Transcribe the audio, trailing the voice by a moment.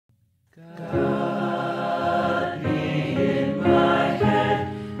God be in my head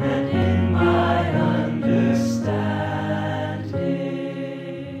and in my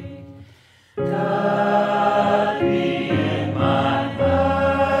understanding. God be in my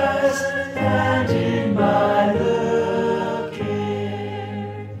eyes and in my looking.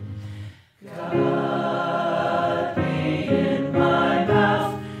 God be in my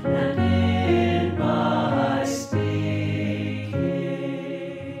mouth and in my speaking.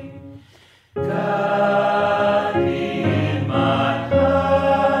 God be in my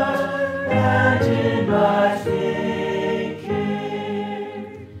heart and in my thinking.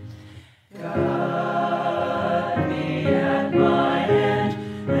 God be at my end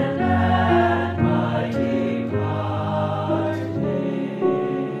and at my departing.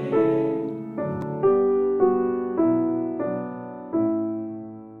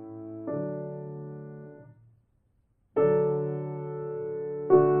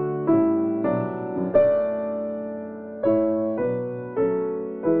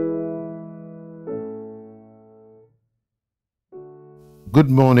 Good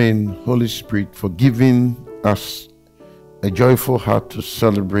morning, Holy Spirit, for giving us a joyful heart to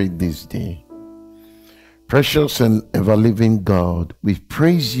celebrate this day. Precious and ever-living God, we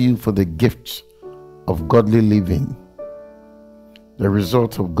praise you for the gift of godly living, the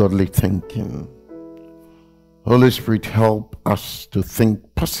result of godly thinking. Holy Spirit, help us to think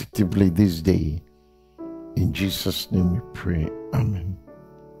positively this day. In Jesus' name we pray. Amen.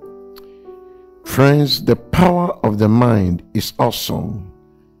 Friends, the power of the mind is awesome,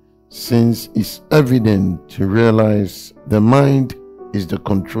 since it's evident to realize the mind is the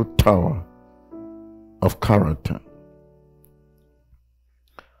control tower of character.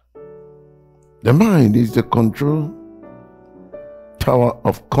 The mind is the control tower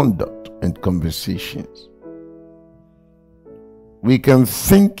of conduct and conversations. We can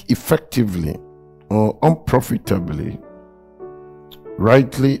think effectively or unprofitably,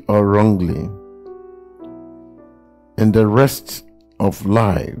 rightly or wrongly, and the rest of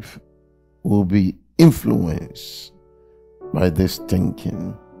life will be influenced by this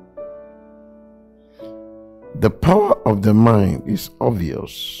thinking. The power of the mind is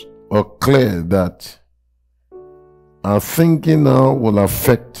obvious or clear that our thinking now will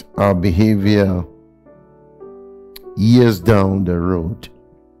affect our behavior years down the road.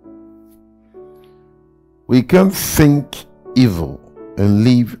 We can't think evil and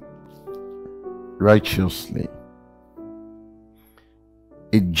live righteously.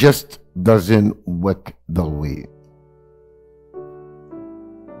 It just doesn't work that way.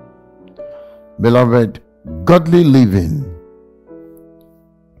 Beloved, godly living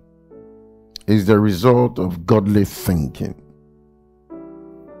is the result of godly thinking.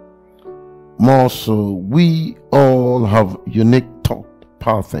 More so, we all have unique thought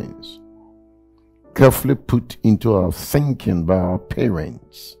patterns carefully put into our thinking by our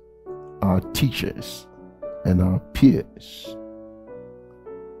parents, our teachers, and our peers.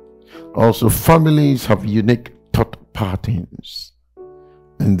 Also, families have unique thought patterns,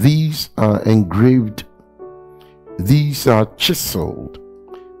 and these are engraved, these are chiseled,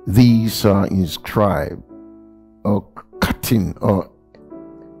 these are inscribed or cutting or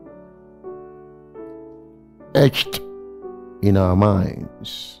etched in our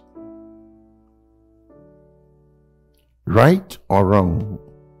minds. Right or wrong,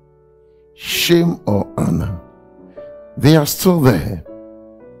 shame or honor, they are still there.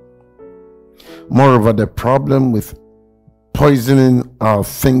 Moreover, the problem with poisoning our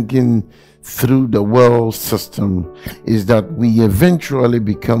thinking through the world system is that we eventually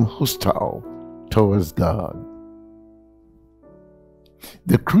become hostile towards God.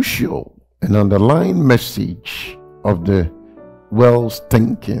 The crucial and underlying message of the world's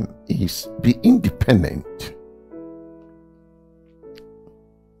thinking is be independent.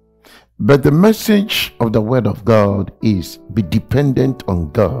 But the message of the Word of God is be dependent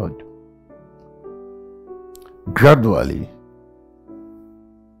on God. Gradually,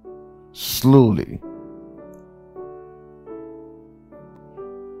 slowly,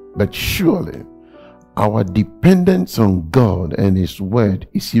 but surely, our dependence on God and His Word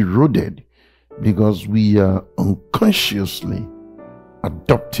is eroded because we are unconsciously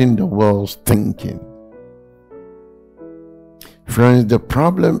adopting the world's thinking. Friends, the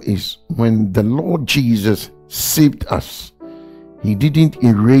problem is when the Lord Jesus saved us, He didn't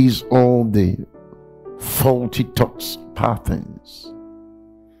erase all the faulty thoughts patterns.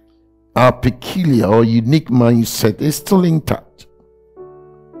 Our peculiar or unique mindset is still intact.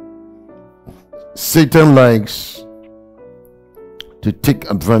 Satan likes to take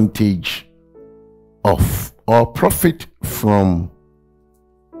advantage of or profit from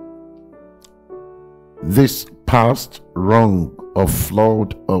this past wrong or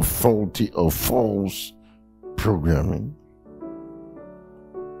flawed or faulty or false programming.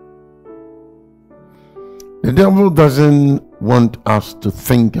 The devil doesn't want us to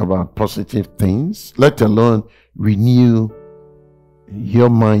think about positive things, let alone renew your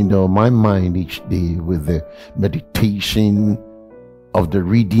mind or my mind each day with the meditation of the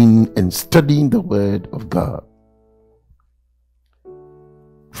reading and studying the Word of God.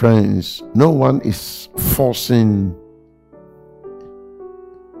 Friends, no one is forcing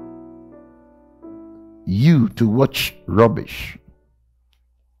you to watch rubbish,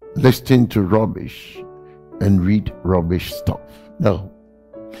 listen to rubbish, and read rubbish stuff. No.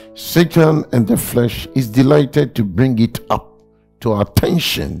 Satan and the flesh is delighted to bring it up to our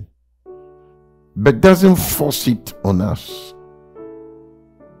attention, but doesn't force it on us.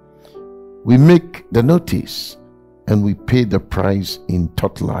 We make the notice and we pay the price in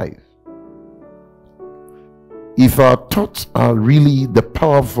thought life. If our thoughts are really that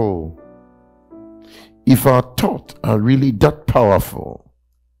powerful,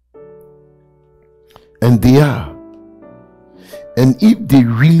 and they are, and if they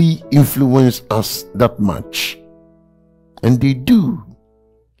really influence us that much, and they do,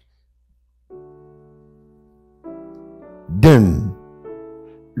 then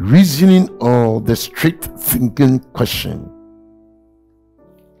reasoning or the straight thinking question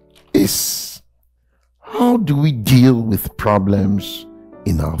is, how do we deal with problems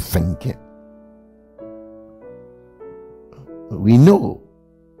in our thinking? We know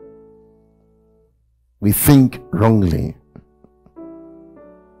we think wrongly.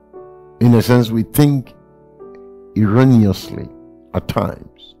 In a sense, we think erroneously at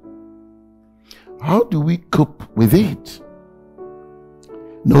times. How do we cope with it?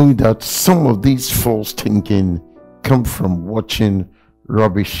 Knowing that some of these false thinking come from watching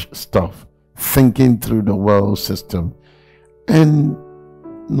rubbish stuff, thinking through the world system, and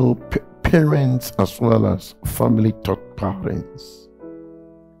parents as well as family taught parents.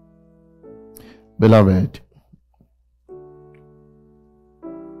 Beloved,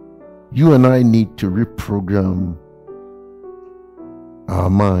 you and I need to reprogram our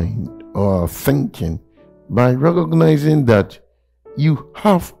mind or our thinking by recognizing that you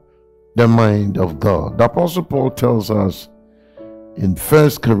have the mind of God. The Apostle Paul tells us in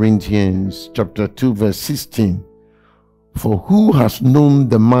 1 Corinthians chapter 2 verse 16, for who has known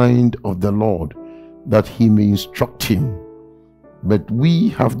the mind of the Lord that he may instruct him? But we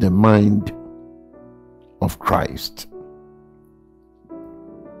have the mind of Christ.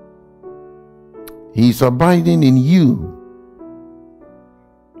 He is abiding in you.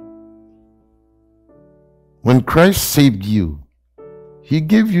 When Christ saved you, he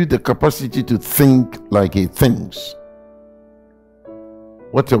gave you the capacity to think like he thinks.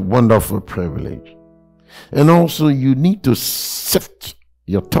 What a wonderful privilege. And also, you need to sift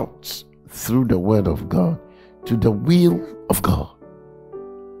your thoughts through the Word of God to the will of God.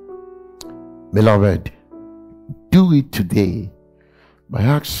 Beloved, do it today by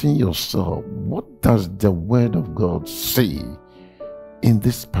asking yourself, what does the Word of God say in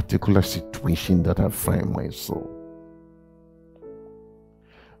this particular situation that I find myself?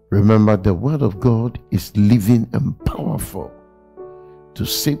 Remember, the Word of God is living and powerful to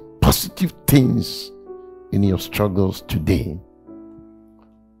say positive things in your struggles today.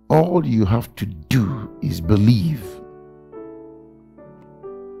 All you have to do is believe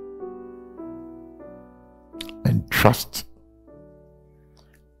and trust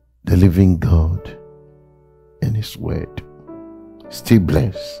the living God and His Word. Stay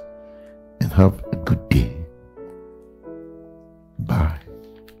blessed and have a good day. Bye.